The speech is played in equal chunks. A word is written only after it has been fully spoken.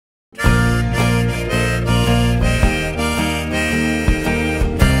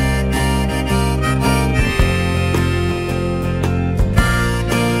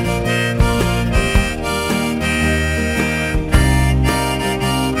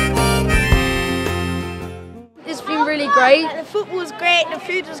great. The football was great, the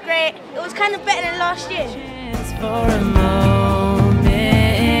food was great. It was kind of better than last year.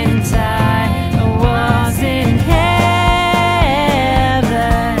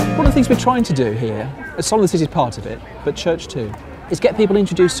 One of the things we're trying to do here, Solomon City is part of it, but church too, is get people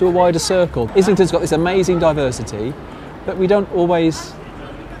introduced to a wider circle. Islington's got this amazing diversity, but we don't always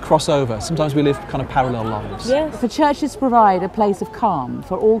cross over. Sometimes we live kind of parallel lives. Yes. For churches to provide a place of calm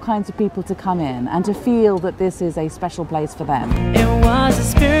for all kinds of people to come in and to feel that this is a special place for them. It was the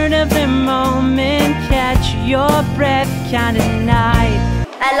spirit of the moment, catch your breath kind of night.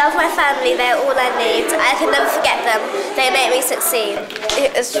 I love my family, they're all I need. I can never forget them, they make me succeed.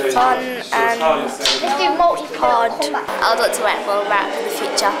 It was fun and hard. I'd like to write more rap in the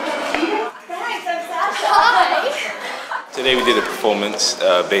future. Today we did a performance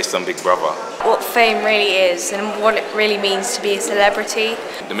based on Big Brother. What fame really is and what it really means to be a celebrity.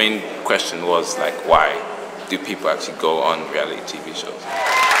 The main question was like, why do people actually go on reality TV shows?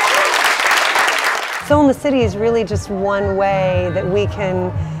 Solomon City is really just one way that we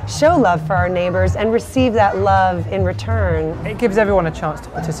can show love for our neighbours and receive that love in return. It gives everyone a chance to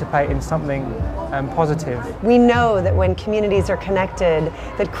participate in something positive. We know that when communities are connected,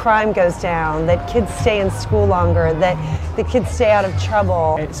 that crime goes down, that kids stay in school longer, that the kids stay out of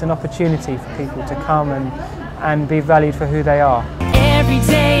trouble. It's an opportunity for people to come and be valued for who they are. Every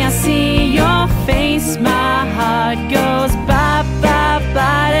day I see your face, my heart goes ba ba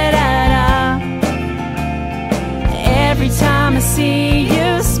ba da da da. Every time I see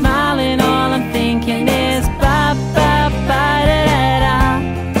you smiling, all I'm thinking is ba ba ba da da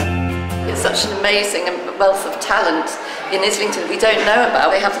da. It's such an amazing wealth of talent in Islington we don't know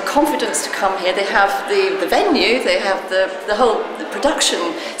about. They have the confidence to come here, they have the venue, they have the whole production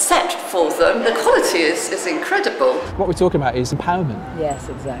set for them. The quality is incredible. What we're talking about is empowerment. Yes,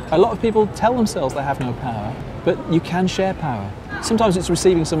 exactly. A lot of people tell themselves they have no power, but you can share power. Sometimes it's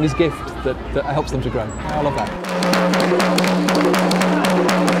receiving somebody's gift that helps them to grow. I love that.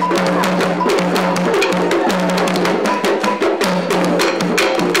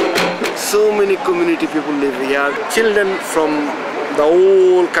 So many community people live here, children from the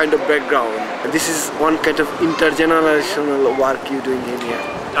whole kind of background. This is one kind of intergenerational work you're doing in here.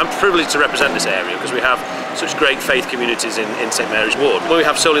 I'm privileged to represent this area because we have such great faith communities in St Mary's ward. When we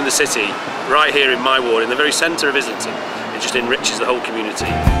have Soul in the City, right here in my ward, in the very centre of Islington, it just enriches the whole community.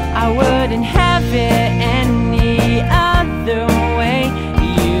 I wouldn't have it any other way.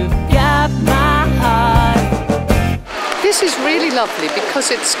 You've got my heart. This is really lovely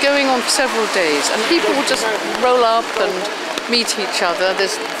because it's going on for several days and people will just roll up and meet each other.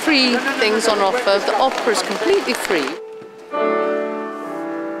 There's free things on offer. The opera is completely free.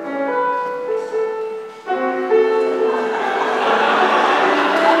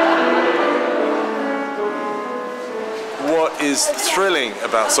 What is thrilling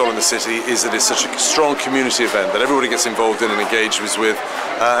about Soul in the City is that it's such a strong community event that everybody gets involved in and engages with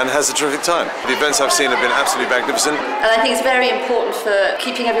and has a terrific time. The events I've seen have been absolutely magnificent. And I think it's very important for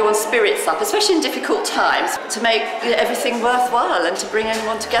keeping everyone's spirits up, especially in difficult times, to make everything worthwhile and to bring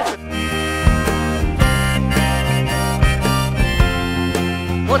everyone together.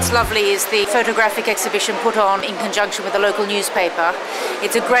 What's lovely is the photographic exhibition put on in conjunction with a local newspaper.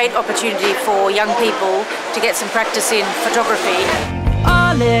 It's a great opportunity for young people to get some practice in photography.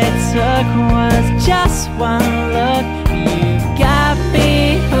 All it took was just one look. You got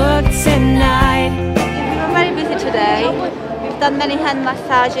me hooked tonight. We're very busy today. We've done many hand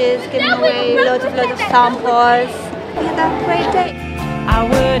massages, given away loads of samples. We had a great day. I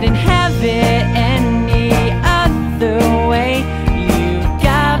wouldn't have it any other way.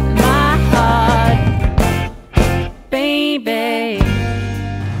 Baby.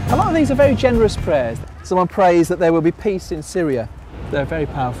 A lot of these are very generous prayers. Someone prays that there will be peace in Syria. They're very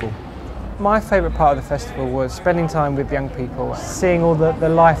powerful. My favourite part of the festival was spending time with young people, seeing all the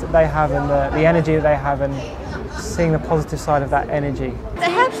life that they have and the energy that they have and seeing the positive side of that energy.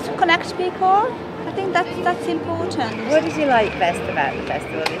 It helps to connect people. I think that's important. What did you like best about the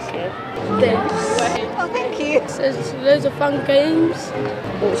festival this year? This. Oh, thank you. There's loads of fun games.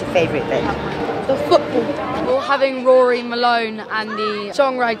 What was your favourite bit? The football. Well, having Rory Malone and the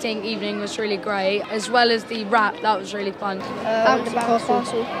songwriting evening was really great, as well as the rap. That was really fun. And the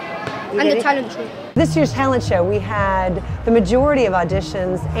castle. And the talent show. This year's talent show, we had the majority of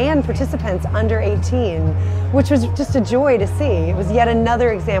auditions and participants under 18, which was just a joy to see. It was yet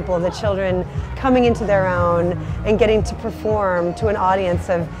another example of the children coming into their own and getting to perform to an audience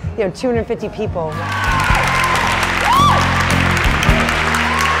of 250 people.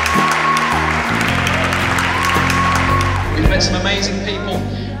 We've met some amazing people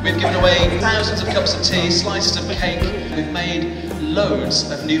We've given away thousands of cups of tea, slices of cake. We've made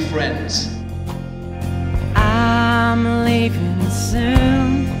loads of new friends. I'm leaving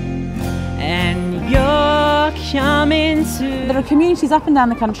soon, and you're coming too. There are communities up and down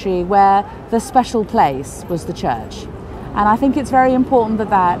the country where the special place was the church. And I think it's very important that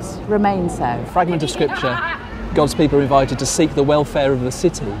that remains so. Fragment of scripture, God's people are invited to seek the welfare of the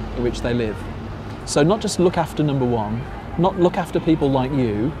city in which they live. So not just look after number one, not look after people like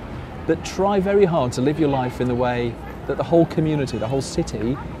you, but try very hard to live your life in the way that the whole community, the whole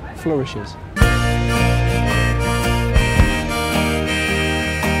city flourishes.